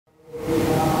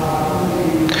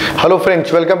Hello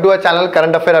friends, welcome to our channel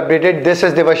current affair updated. This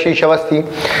is Debashish Awasthi.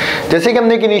 जैसे कि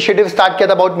हमने एक इनिशिएटिव स्टार्ट किया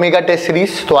था अबाउट मेगा टेस्ट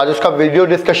सीरीज, तो आज उसका वीडियो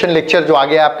डिस्कशन लेक्चर जो आ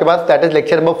गया है आपके पास, दैट इज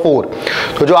लेक्चर नंबर 4।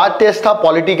 तो जो आज टेस्ट था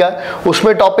पॉलिटी का,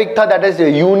 उसमें टॉपिक था that is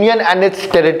union and it's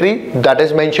territory, that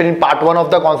is mention in part 1 of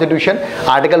the constitution,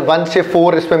 article 1 से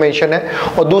 4 इसमें मेंशन है।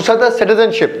 और दूसरा था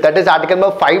citizenship, that is article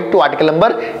number 5 to article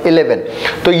number 11।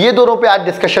 तो ये दोनों पे आज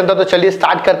डिस्कशन था। तो चलिए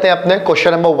स्टार्ट करते हैं अपने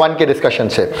क्वेश्चन नंबर 1 के डिस्कशन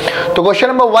से। तो क्वेश्चन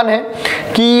नंबर 1 है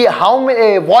कि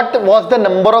what was the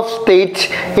number of states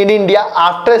in India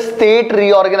after State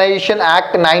Reorganization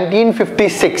Act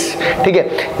 1956? ठीक है,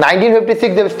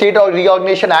 1956 जब स्टेट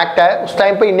रीऑर्गेनाइजेशन एक्ट आया, उस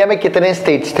टाइम पे इंडिया में कितने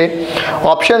स्टेट्स थे?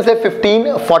 ऑप्शन है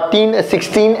 15, 14,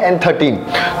 16 एंड 13।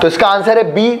 तो इसका आंसर है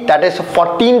बी, दैट इज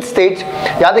 14 स्टेट्स।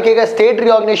 याद रखिएगा, स्टेट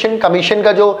रीऑर्गेनाइजेशन कमीशन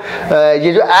का जो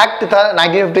ये जो एक्ट था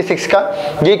 1956 का,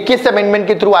 ये किस अमेंडमेंट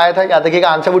के थ्रू आया था? याद रखिएगा,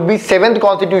 answer would be 7th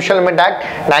constitutional amendment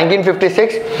act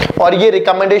 1956। और ये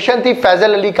रिकमेंडेशन थी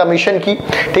फैजल अली कमीशन की।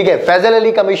 ठीक है, फैजल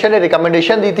अली कमीशन ने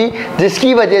रिकमेंडेशन दी थी,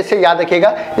 जिसकी वजह से याद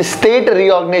रखिएगा स्टेट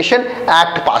रीऑर्गेनाइजेशन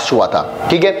एक्ट पास हुआ था।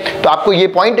 ठीक है, तो आपको ये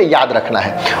पॉइंट याद रखना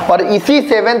है। और इसी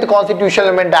 7th कॉन्स्टिट्यूशनल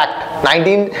अमेंडमेंट एक्ट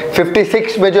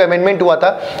 1956 में जो अमेंडमेंट हुआ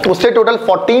था, उससे total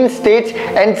 14 states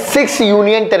and 6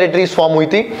 union territories form हुई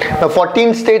थी।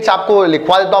 14 स्टेट्स आपको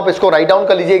लिखवा देता हूं, आप इसको राइट डाउन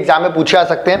कर लीजिए, एग्जाम में पूछे आ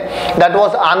सकते हैं। That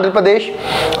was Andhra Pradesh,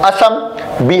 Assam,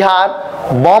 Bihar,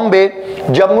 Bombay,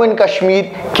 Jammu and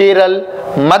Kashmir, Kerala,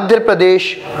 Madhya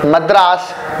Pradesh,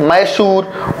 Madras,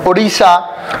 Mysore, Orissa,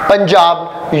 Punjab,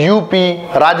 UP,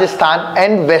 Rajasthan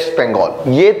and waste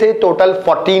Bengal. ये थे टोटल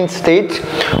 14 स्टेट्स।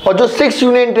 और जो 6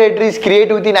 यूनियन टेरिटरीज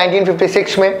क्रिएट हुई थी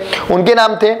 1956 में, उनके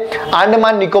नाम थे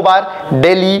अंडमान निकोबार,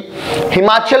 दिल्ली,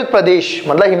 हिमाचल प्रदेश,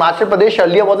 मतलब Himachal Pradesh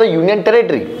earlier was a union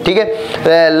territory. ठीक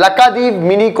है, लक्षद्वीप,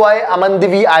 मिनिकॉय,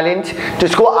 अमनदीवी आइलैंड्स,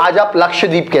 जिसको आज आप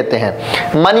लक्षद्वीप कहते हैं,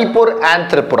 मणिपुर एंड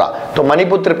त्रिपुरा। तो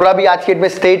मणिपुर, त्रिपुरा भी आज के डेट में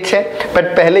स्टेट्स हैं,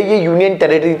 बट पहले ये यूनियन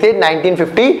टेरिटरी थे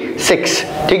 1956।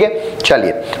 ठीक है,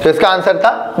 चलिए, तो इसका आंसर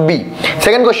था बी।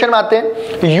 सेकंड क्वेश्चन में आते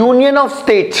हैं, यूनियन ऑफ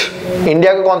स्टेट्स।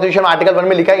 इंडिया का कॉन्स्टिट्यूशन आर्टिकल 1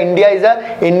 में लिखा है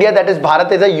India that is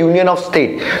Bharat is a union of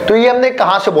state. तो ये हमने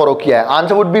कहां से बोरो किया है?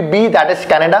 Answer would be B, that is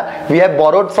Canada. We have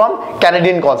borrowed from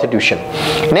Canadian constitution.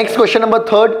 Next question number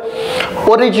 3,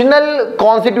 original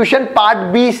constitution part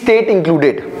B state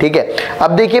included. ठीक है,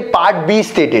 अब देखिए पार्ट बी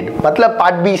स्टेटेड, मतलब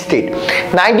पार्ट बी स्टेट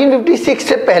 1956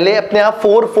 से पहले अपने यहां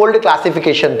 4 फोल्ड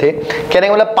क्लासिफिकेशन थे। कहने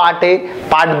का मतलब part A,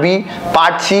 part B,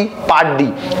 part C, part D.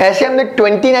 ऐसे हमने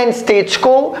 29 स्टेट्स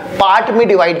को पार्ट में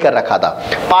डिवाइड कर रखा था।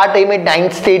 पार्ट ए में 9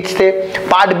 स्टेट्स थे,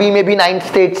 पार्ट बी में भी 9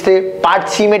 स्टेट्स थे, पार्ट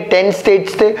सी में 10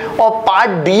 स्टेट्स थे, और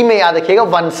पार्ट डी में याद रखिएगा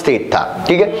 1 स्टेट था।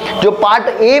 ठीक है, जो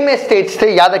पार्ट ए में स्टेट्स थे,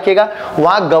 याद रखिएगा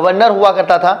वहां गवर्नर हुआ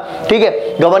करता था। ठीक है,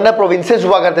 गवर्नर प्रोविंसेस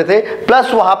हुआ करते थे,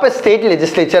 प्लस वहां पे स्टेट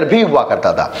लेजिस्लेचर भी हुआ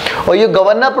करता था। और ये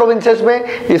गवर्नर प्रोविंसेस में,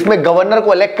 इसमें गवर्नर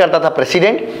को इलेक्ट करता था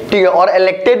प्रेसिडेंट। ठीक है, और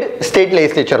इलेक्टेड स्टेट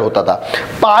लेजिस्लेचर होता था।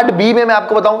 पार्ट बी में मैं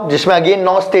आपको बताऊं, जिसमें अगेन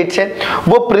 9 स्टेट्स हैं,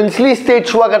 वो प्रिंसली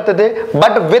स्टेट्स हुआ करते थे,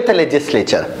 बट विथ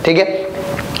लेजिस्लेचर। ठीक है,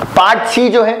 पार्ट सी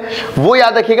जो है वो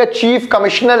याद रखिएगा चीफ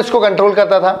कमिश्नर इसको कंट्रोल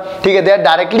करता था। ठीक है, they are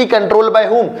directly control by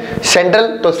whom? Central.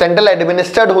 तो सेंट्रल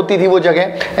एडमिनिस्ट्रेड होती थी वो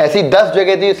जगह, ऐसी 10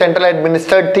 जगह थी सेंट्रल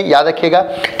एडमिनिस्ट्रेड थी, याद रखिएगा।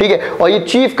 ठीक है, और ये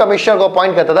चीफ कमिश्नर को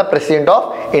अपॉइंट करता था प्रेसिडेंट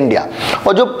ऑफ इंडिया।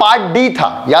 और जो पार्ट डी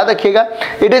था, याद रखिएगा,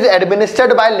 it is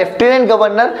administered by lieutenant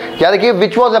governor, याद रखिए,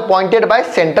 which was appointed by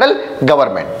central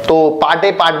government. तो part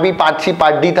A, part B, part C,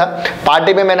 part D था। पार्ट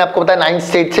ए में मैंने आपको बताया 9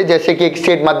 स्टेट से, जैसे कि एक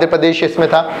स्टेट मध्य प्रदेश इसमें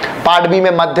था। पार्ट बी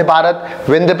में मध्य भारत,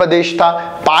 विंध्य प्रदेश था।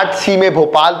 पार्ट सी में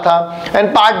भोपाल था, एंड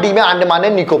पार्ट डी में अंडमान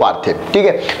एंड निकोबार थे। ठीक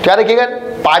है, तो याद रखिएगा,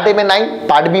 पार्ट ए में 9,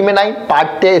 पार्ट बी में 9,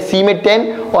 पार्ट सी में 10,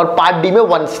 और पार्ट डी में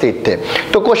 1 स्टेट थे।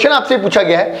 तो क्वेश्चन आपसे पूछा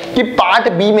गया है कि पार्ट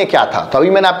बी में क्या था? तो अभी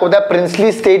मैंने आपको बताया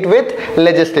प्रिंसली स्टेट विथ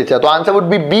लेजिस्लेचर। तो answer would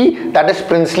be B, that is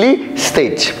princely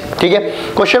states. ठीक है,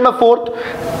 क्वेश्चन नंबर 4,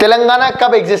 तेलंगाना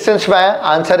कब एग्जिस्टेंस में आया?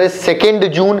 आंसर इज 2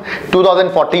 जून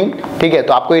 2014। ठीक है,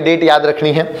 तो आपको ये डेट याद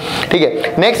रखनी है। ठीक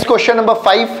है, नेक्स्ट क्वेश्चन नंबर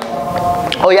 5,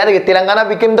 और याद रखिए Telangana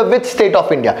became the which state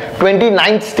of India?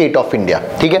 29th state of India.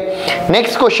 ठीक है,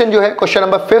 नेक्स्ट क्वेश्चन जो है क्वेश्चन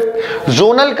नंबर 5,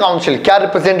 जोनल काउंसिल क्या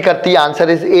रिप्रेजेंट करती है? Answer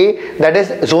is a, that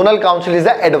is zonal council is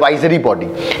the advisory body.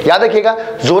 याद रखिएगा,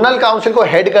 जोनल काउंसिल को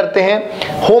हेड करते हैं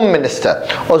होम मिनिस्टर,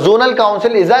 और zonal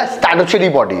council is a statutory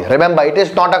body. Remember, it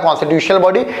is not a constitutional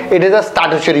body, it is a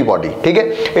statutory body. ठीक है,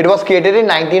 it was created in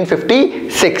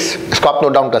 1956। इसको आप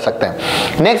नोट डाउन कर सकते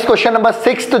हैं। नेक्स्ट क्वेश्चन नंबर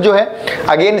 6 जो है,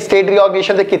 अगेन स्टेट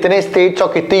रीऑर्गेनाइजेशन से कितने स्टेट्स और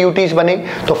कितने यूटीज बने?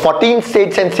 तो 14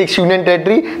 states and 6 union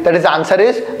territory, that is answer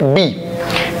is B.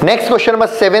 Next question number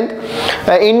 7,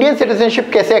 Indian citizenship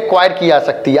कैसे एक्वायर की जा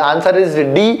सकती है? Answer is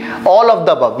D, all of the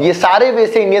above. ये सारे वे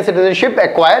से इंडियन सिटीजनशिप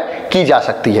एक्वायर की जा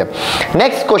सकती है।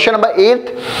 नेक्स्ट क्वेश्चन नंबर 8,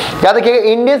 याद रखिएगा,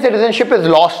 Indian citizenship is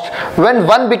lost when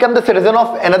one become the citizen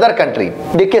of another country.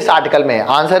 देखिए इस आर्टिकल में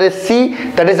answer is C,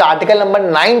 that is article number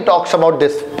 9 talks about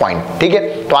this point, ठीक है,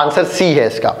 तो आंसर सी है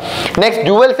इसका। नेक्स्ट,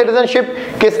 ड्यूअल सिटीजनशिप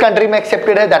किस कंट्री में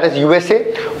एक्सेप्टेड है? That is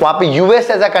USA. वहां पे यूएस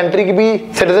एज अ कंट्री की भी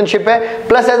सिटीजनशिप है,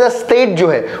 प्लस एज अ स्टेट जो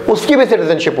है उसकी भी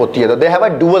सिटीजनशिप होती है, तो they have a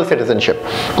dual citizenship.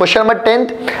 Question number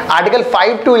 10, article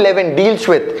 5 to 11 deals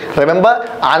with, remember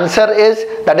answer is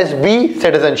that is B,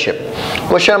 citizenship.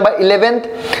 Question number 11,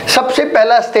 सबसे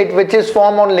पहला state which is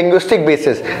form on linguistic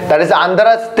basis, that is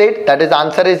Andhra state, that is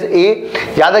answer is a.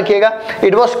 याद रखिएगा,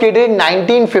 it was created in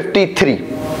 1953,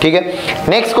 ठीक है।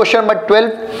 Next question number 12,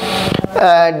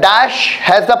 dash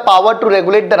has the power to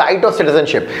regulate the right of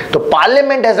citizenship, तो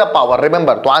parliament has a power,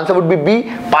 remember, तो answer would be B,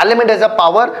 parliament has a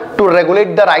power to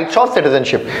regulate the rights of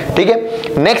citizenship, ठीक है।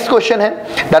 Next question है,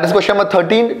 that is question number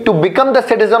 13, to become the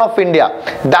citizen of India,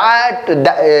 that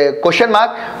question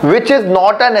mark which is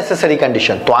not a necessary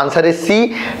condition, तो answer is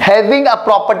C, having a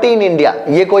property in India,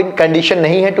 ये कोई condition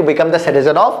नहीं है to become the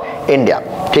citizen of India,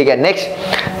 ठीक है। Next,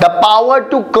 the power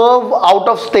to curve out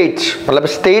of states, मतलब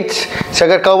states से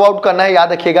अगर कर्व आउट करना है,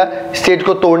 याद रखिएगा, स्टेट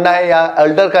को तोड़ना है या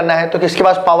अल्टर करना है, तो किसके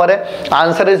पास पावर है?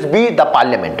 Answer is B, the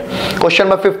parliament. Question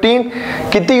number 15,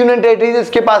 कितनी यूनियन टेरिटरीज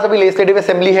इसके पास अभी लेजिस्लेटिव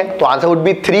असेंबली है? तो answer would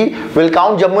be 3, will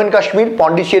count Jammu and Kashmir,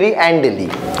 Pondicherry and Delhi,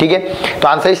 ठीक है, तो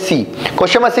answer is C.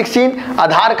 Question number 16,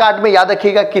 Aadhaar card में याद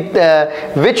रखिएगा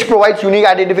which provides unique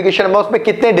identification number, उसमें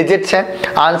कितने डिजिट्स हैं?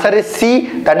 Answer is C,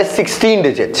 that is 16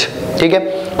 digits, ठीक है।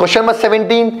 क्वेश्चन नंबर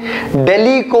 17,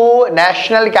 दिल्ली को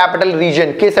नेशनल कैपिटल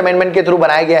रीजन किस अमेंडमेंट के थ्रू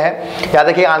बनाया गया है? याद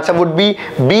रखिए, answer would be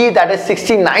B, that is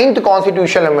 69th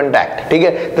constitutional amendment act, ठीक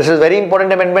है। This is very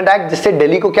important amendment act, जिससे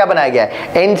दिल्ली को क्या बनाया गया है?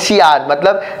 एनसीआर,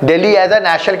 मतलब Delhi as a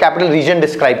national capital region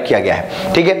describe किया गया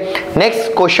है, ठीक है।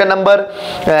 नेक्स्ट क्वेश्चन नंबर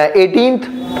 18,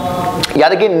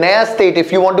 याद रखिए, नया state,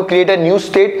 if you want to create a new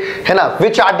state, है ना,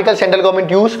 which article central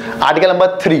government use? Article number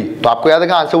 3, तो आपको याद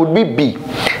रखना answer would be B.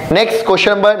 Next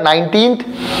question number 19,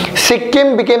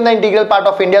 Sikkim became the integral part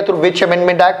of India through which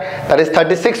amendment act? That is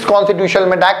 36th Constitutional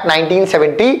Amendment Act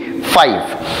 1975.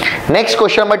 Next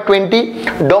question number 20,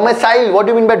 domicile, what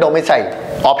do you mean by domicile?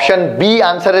 Option B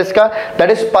answer है इसका,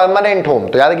 that is permanent home,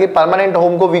 तो याद रखिए permanent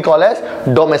home को we call as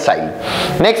domicile.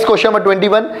 Next question number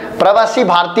 21, प्रवासी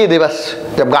भारतीय दिवस,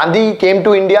 जब Gandhi came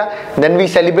to India then we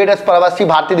celebrate as प्रवासी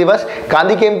भारतीय दिवस।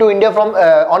 Gandhi came to India from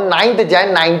on 9th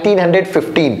Jan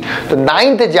 1915, तो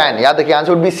 9th Jan, याद रखिए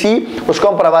आंसर वुड बी सी, उसको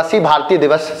हम प्रवासी भारतीय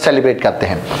दिवस सेलिब्रेट करते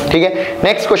हैं, ठीक है।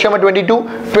 Next question number 22,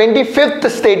 25th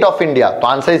state of India, तो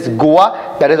answer is Goa,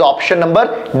 that is option number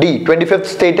D, 25th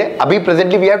state है। अभी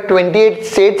presently we have 28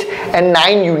 states and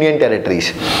 9 union territories.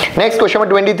 Next question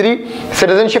number 23,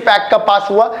 Citizenship Act का पास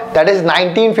हुआ, that is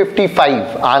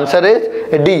 1955, answer is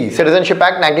D, Citizenship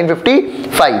Act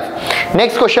 1955.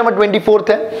 Next question number 24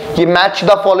 है, ये match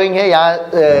the following है, यहाँ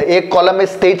एक column में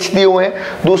states दिए हुए हैं,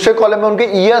 दूसरे कॉलम में उनके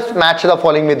years match the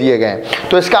following में दिए गए हैं,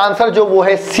 तो इसका आंसर जो वो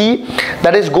है C,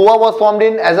 that is Goa was formed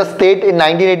in as a state in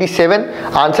 1987,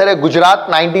 answer है गुजरात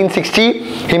 1960,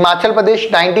 हिमाचल प्रदेश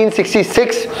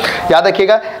 1966, याद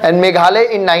रखिएगा, एंड मेघालय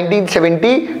इन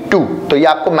 1972, तो ये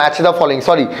आपको match the following,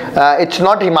 sorry it's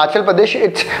not Himachal Pradesh,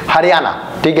 it's Haryana,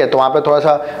 ठीक है, तो वहां पे थोड़ा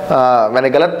सा मैंने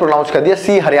गलत प्रोनाउंस कर दिया,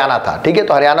 सी हरियाणा था, ठीक है,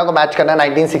 तो हरियाणा को मैच करना है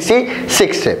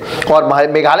 1966 से, और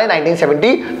मेघालय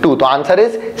 1972, तो आंसर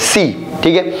इज सी,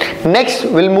 ठीक है। Next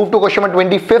will move to question number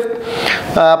 25,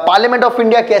 parliament of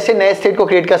India कैसे नए स्टेट को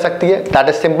क्रिएट कर सकती है? That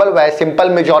is simple, bye simple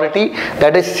majority,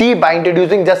 that is C, by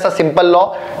introducing just a simple law,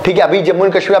 ठीक है। अभी जम्मू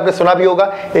एंड कश्मीर आपने सुना भी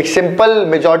होगा, एक सिंपल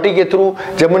मेजॉरिटी के थ्रू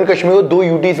जम्मू एंड कश्मीर को 2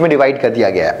 यूटीज में डिवाइड कर दिया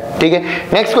गया है, ठीक है।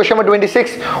 Next question number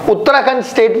 26, Uttarakhand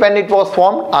state when it was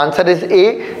formed, answer is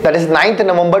a, that is 9th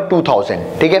November 2000,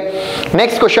 ठीक है।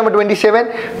 Next question number 27,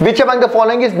 which among the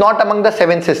following is not among the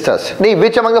 7 sisters, नहीं,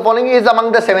 which among the following is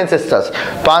among the 7 sisters,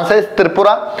 तो answer is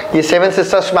Tripura, ये 7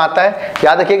 sisters में आता है,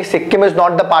 याद रखिए कि Sikkim is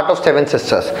not the part of 7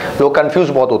 sisters, लोग कंफ्यूज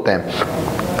बहुत होते हैं।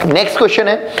 नेक्स्ट क्वेश्चन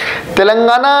है,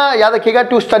 तेलंगाना, याद रखिएगा,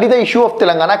 to study the issue of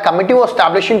Telangana committee was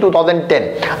established in 2010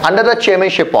 under the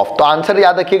chairmanship of, तो आंसर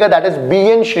याद रखिएगा that is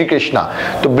BN Shri Krishna,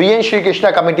 तो BN श्री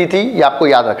कृष्णा कमिटी थी, ये आपको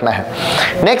याद रखना है।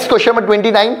 Next question number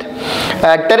 29,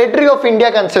 territory of India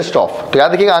consist of, तो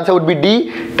याद रखिएगा answer would be D,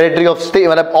 territory of state,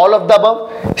 मतलब all of the above,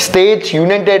 states,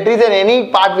 union territories and any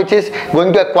part which is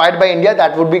going to acquired by India,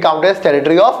 that would be counted as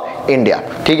territory of of India.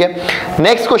 ठीक है,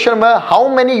 next question में how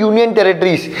many union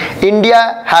territories India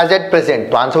has at present,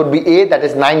 तो answer would be A, that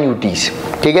is 9 UTs.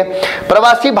 ठीक है,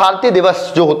 प्रवासी भारतीय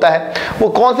दिवस जो होता है वो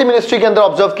कौन सी मिनिस्ट्री के अंदर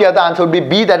ऑब्जर्व किया था, answer would be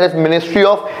B, that is ministry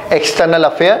of external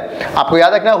affair. आपको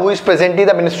याद रखना who is presently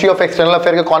the ministry of external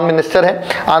affair के कौन मिनिस्टर है,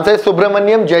 आंसर है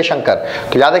सुब्रमण्यम जयशंकर।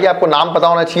 तो याद रखिए, आपको नाम पता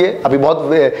होना चाहिए। अभी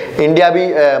बहुत इंडिया भी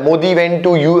मोदी वेंट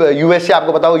टू यूएसए,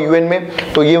 आपको पता हो यूएन में,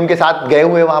 तो ये उनके साथ गए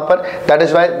हुए वहां पर, that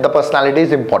is why the personality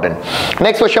is important.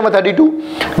 Next question number 32,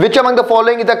 which among the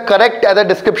following is the correct as a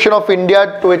description of India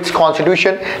to it's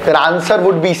constitution, there answer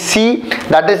would B C,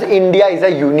 that is India is a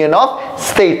union of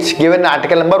states given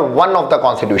article number 1 of the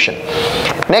constitution.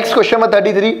 Next question number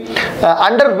 33,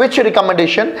 under which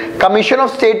recommendation commission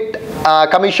of state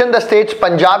commission the states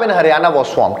Punjab and Haryana was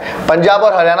formed, Punjab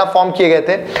और Haryana form किए गए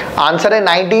थे, answer है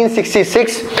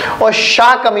 1966, और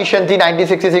Shah commission थी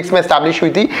 1966 में establish हुई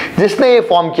थी, जिसने ये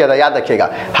फॉर्म किया था, याद रखिएगा।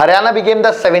 Haryana became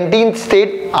the 17th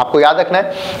state, आपको याद रखना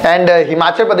है, and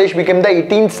Himachal Pradesh became the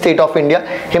 18th state of India,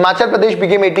 Himachal Pradesh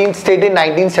became 18th state in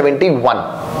 1971।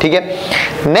 ठीक है,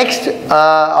 नेक्स्ट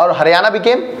और Haryana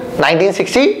became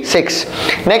 1966।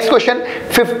 Next question,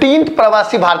 15th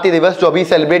प्रवासी भारतीय दिवस जो अभी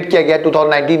सेलिब्रेट किया गया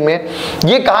 2019 में,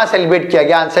 ये कहां सेलिब्रेट किया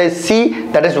गया, answer is C,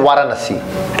 that is Varanasi.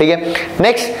 ठीक है,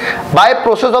 next, by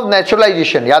process of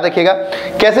naturalisation, याद रखिएगा,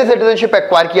 कैसे सिटीजनशिप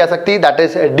एक्वायर की जा सकती है, that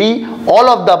is D, all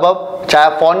of the above, चाहे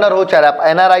आप फॉरनर हो, चाहे आप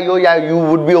एनआरआई हो, या you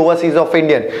would be overseas of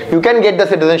Indian, you can get the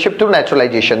citizenship through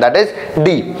naturalisation, that is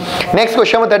D. Next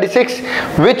question number 36,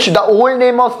 which the old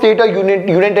name of state और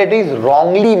union territory is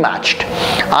wrongly matched,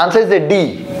 answer is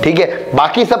D. ठीक है,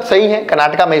 बाकी सब सही है,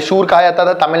 कर्नाटका मैसूर कहा जाता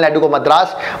था, तमिलनाडु को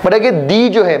मद्रास, बट अगर डी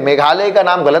जो है मेघालय का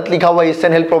नाम गलत लिखा हुआ है,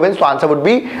 ईस्टर्न हिल प्रोविंस, तो answer would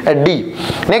be D.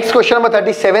 Next question number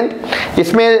 37,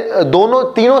 इसमें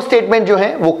तीनों स्टेटमेंट जो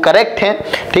हैं वो करेक्ट हैं।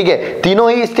 ठीक है, तीनों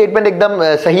ही स्टेटमेंट एकदम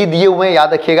सही दिए हुए हैं,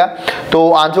 याद रखिएगा,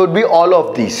 तो answer would be all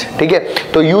of these. ठीक है,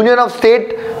 तो union of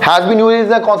state has been used in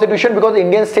the constitution because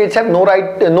Indian states have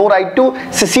no right to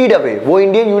secede away, वो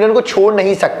इंडियन यूनियन को छोड़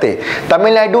नहीं सकते।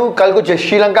 तमिलनाडु कल को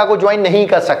श्रीलंका को ज्वाइन नहीं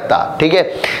कर सकता। ठीक है,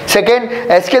 सेकेंड,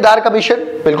 एसके धार कमीशन,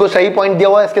 बिल्कुल सही पॉइंट दिया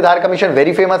हुआ है, SK Dhar commission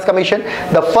very famous commission,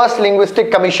 the first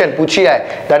linguistic commission पूछी है,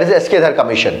 that is SK Dhar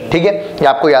commission. ठीक है, ये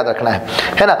आपको याद रखना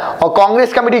है ना। और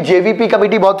कांग्रेस कमेटी, जेवीपी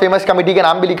कमेटी, बहुत फेमस कमेटी के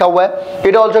नाम भी लिखा हुआ है,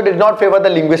 it also did not favour the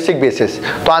linguistic basis,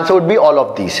 तो answer would be all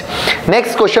of these.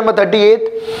 Next question number 38,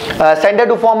 centre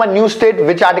to form a new state,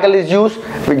 which article is use,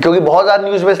 क्योंकि बहुत ज्यादा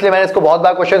न्यूज में, इसलिए मैंने इसको बहुत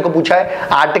बार क्वेश्चन को पूछा है,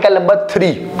 आर्टिकल नंबर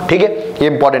 3। ठीक है, ये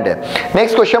इंपॉर्टेंट है।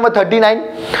 नेक्स्ट क्वेश्चन नंबर 39,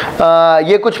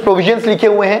 ये कुछ प्रोविजंस लिखे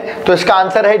हुए हैं, तो इसका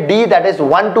आंसर है डी, दैट इज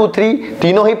 1, 2, 3,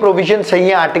 तीनों ही प्रोविजन सही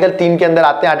है, आर्टिकल 3 के अंदर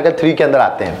आते हैं, आर्टिकल 3 के अंदर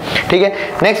आते हैं। ठीक है,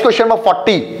 next question number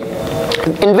 40,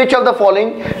 in which of the following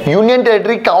union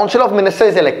territory council of minister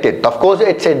is elected, तो of course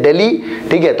it's a Delhi।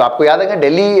 ठीक है, तो आपको याद है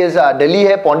दिल्ली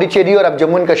है, पौंडीचेरी और अब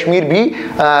जम्मू एंड कश्मीर भी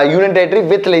यूनियन टेरिटरी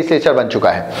विथ लेजिस्लेचर बन चुका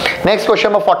है। Next question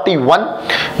number 41,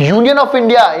 union of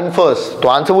India in first, तो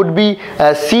answer would B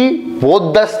C, both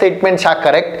the statements are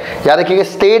correct। याद रखिएगा,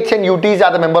 states and UTs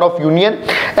are the member of union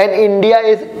and India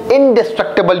is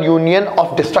indestructible union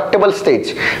of destructible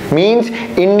states, means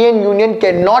Indian union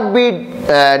cannot be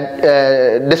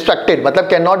destructed, मतलब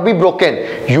cannot be broken,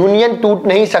 union टूट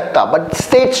नहीं सकता, but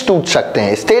states टूट सकते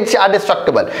हैं, states are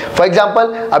destructible। For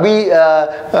example, अभी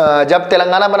जब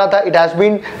तेलंगाना बना था, it has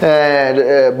been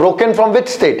broken from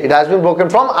which state? It has been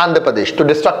broken from Andhra Pradesh, तो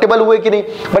destructible हुए कि नहीं,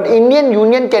 but Indian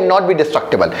union cannot be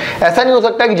destructible। ऐसा नहीं हो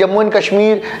सकता कि Jammu and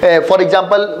Kashmir, for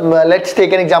example let's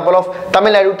take an example of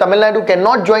Tamil Nadu can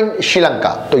not join Sri Lanka,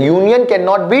 तो union can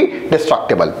not be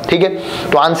destructible. ठीक है,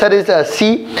 तो answer is C.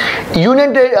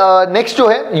 Union next जो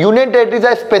है, union territories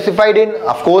are specified in,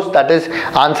 of course that is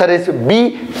answer is B,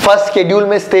 first schedule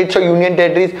में states और union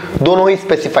territories दोनों ही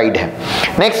specified है।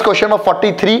 नेक्स्ट क्वेश्चन नंबर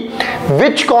 43,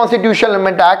 विच constitutional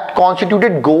amendment act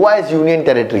constituted Goa as union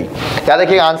territory, याद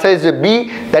रखिएगा, answer is B,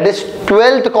 that is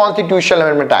 12th constitutional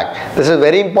amendment act, this is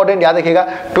very important, याद रखिएगा,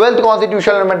 12th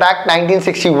constitutional amendment act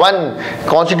 1961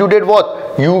 constituted what,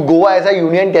 Goa as a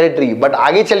union territory, but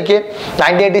आगे चल के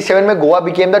 1987 में Goa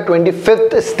became the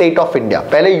 25th state of India,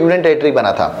 पहले union territory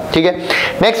बना था। ठीक है,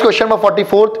 नेक्स्ट क्वेश्चन नंबर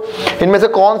 44, इनमें से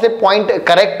कौन से पॉइंट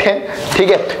करेक्ट हैं? ठीक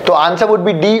है, तो answer would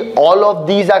be D, all of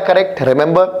these are correct.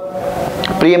 Remember,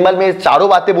 preamble में चारों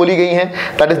बातें बोली गई हैं,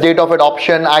 that is date of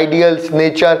adoption, ideals,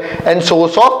 nature and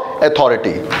source of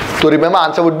authority, तो remember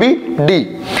answer would be D.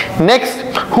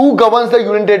 Next, who governs the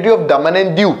union territory of Daman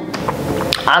and Diu,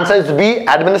 answer is B,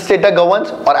 administrator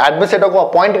governs, और administrator को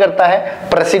appoint करता है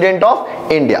president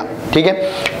of India. ठीक है,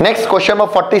 next question number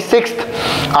 46,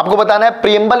 आपको बताना है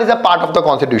preamble is a part of the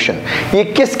constitution, ये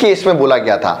किस केस में बोला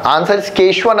गया था? Answer is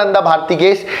Kesavananda Bharti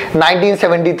case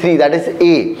 1973, that is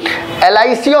a.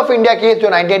 LIC of India case जो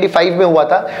 1985 में हुआ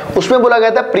था, उसमें बोला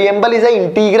गया था preamble is a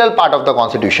integral part of the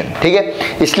constitution, ठीक है,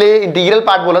 इसलिए इंटीग्रल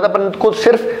पार्ट बोला था, पर को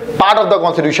सिर्फ पार्ट ऑफ द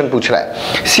कॉन्स्टिट्यूशन पूछ रहा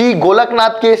है। सी गोलकनाथ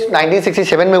केस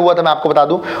 1967 में हुआ था, मैं आपको बता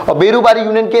दूं, और Berubari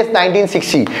union case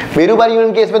 1960। Berubari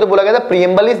union case में तो बोला गया था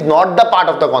preamble is not the part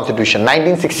of the constitution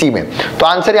 1960 में, तो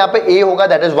आंसर यहाँ पे ए होगा,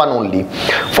 that is 1 only.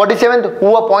 47th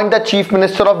who appoint the chief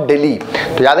minister of Delhi,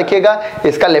 तो याद रखिएगा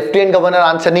इसका लेफ्टिनेंट गवर्नर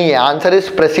आंसर नहीं है, answer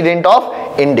is president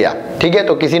of India, ठीक है,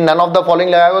 तो किसी नन ऑफ द फॉलोइंग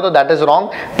लगाएगा तो that is wrong,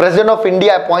 president of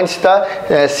India appoints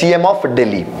the CM of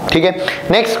Delhi, ठीक है।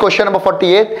 Next question number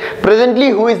 48, presently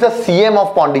who is the CM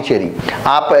of Pondicherry?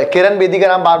 आप किरण बेदी का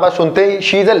नाम बार बार सुनते हैं,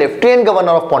 she is a lieutenant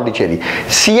governor of Pondicherry.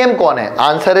 CM कौन है?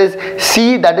 Answer is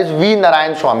C, that is we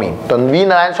Narayan स्वामी, तो we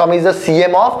Narayan Swami is the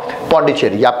CM of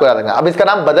Pondicherry, आपको याद रखना। अब इसका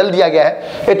नाम बदल दिया गया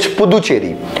है, इट्स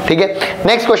पुदुचेरी, ठीक है।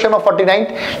 Next question number 49,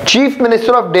 chief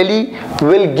minister of Delhi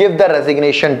will give the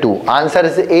resignation to, answer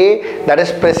is a, that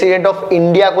is president of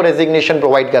India को रेजिग्नेशन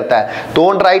प्रोवाइड करता है,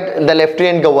 don't write the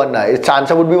lieutenant governor, it's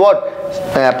answer would be what,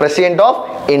 president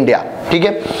of India, ठीक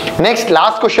है। Next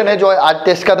last question है जो आज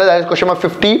test का था, that is question number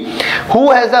 50,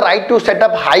 who has the right to set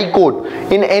up high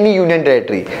court in any union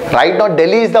territory? Right now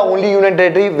Delhi is the only union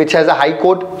territory which has a high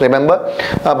court,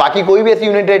 remember, बाकी कोई भी ऐसी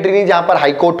union territory नहीं जहां पर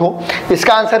high court हो।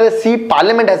 इसका answer है सी,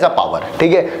 पार्लियामेंट हैज अ पावर,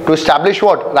 ठीक है, to establish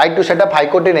what, right to set up high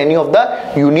court in any of the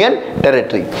union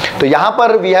territory. तो यहां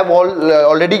पर we have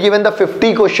already given the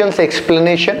 50 questions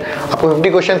explanation, आपको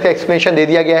 50 क्वेश्चंस का एक्सप्लेनेशन दे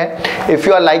दिया गया है। If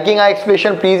you are liking our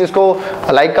explanation, please इसको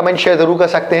like comment share जरूर कर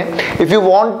सकते हैं। If you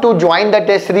want to join the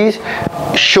test series,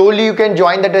 surely you can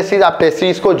join the test series, आप टेस्ट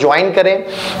सीरीज को ज्वाइन करें।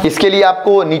 इसके लिए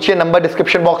आपको नीचे नंबर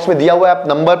डिस्क्रिप्शन बॉक्स में दिया हुआ है, आप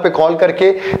नंबर पे कॉल करके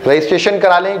रजिस्ट्रेशन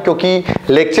करा लें, क्योंकि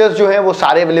लेक्चर्स जो हैं वो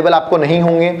सारे अवेलेबल आपको नहीं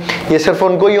होंगे, ये सिर्फ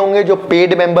उनको ही होंगे जो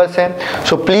पेड मेंबर्स हैं।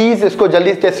 सो प्लीज इसको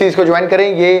जल्दी टेस्ट सीरीज को ज्वाइन करें,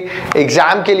 ये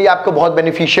एग्जाम के लिए आपको बहुत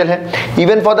बेनिफिशियल है,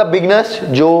 इवन फॉर द बिगनर्स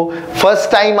जो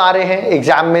फर्स्ट टाइम आ रहे हैं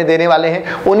एग्जाम में देने वाले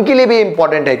हैं, उनके लिए भी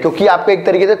इंपॉर्टेंट है, क्योंकि आपको एक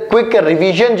तरीके से क्विक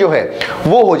रिवीजन जो है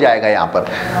वो हो जाएगा यहाँ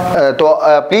पर। तो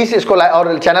प्लीज इसको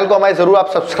और चैनल को हमारे जरूर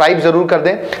आप सब्सक्राइब जरूर कर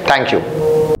दें। Thank you.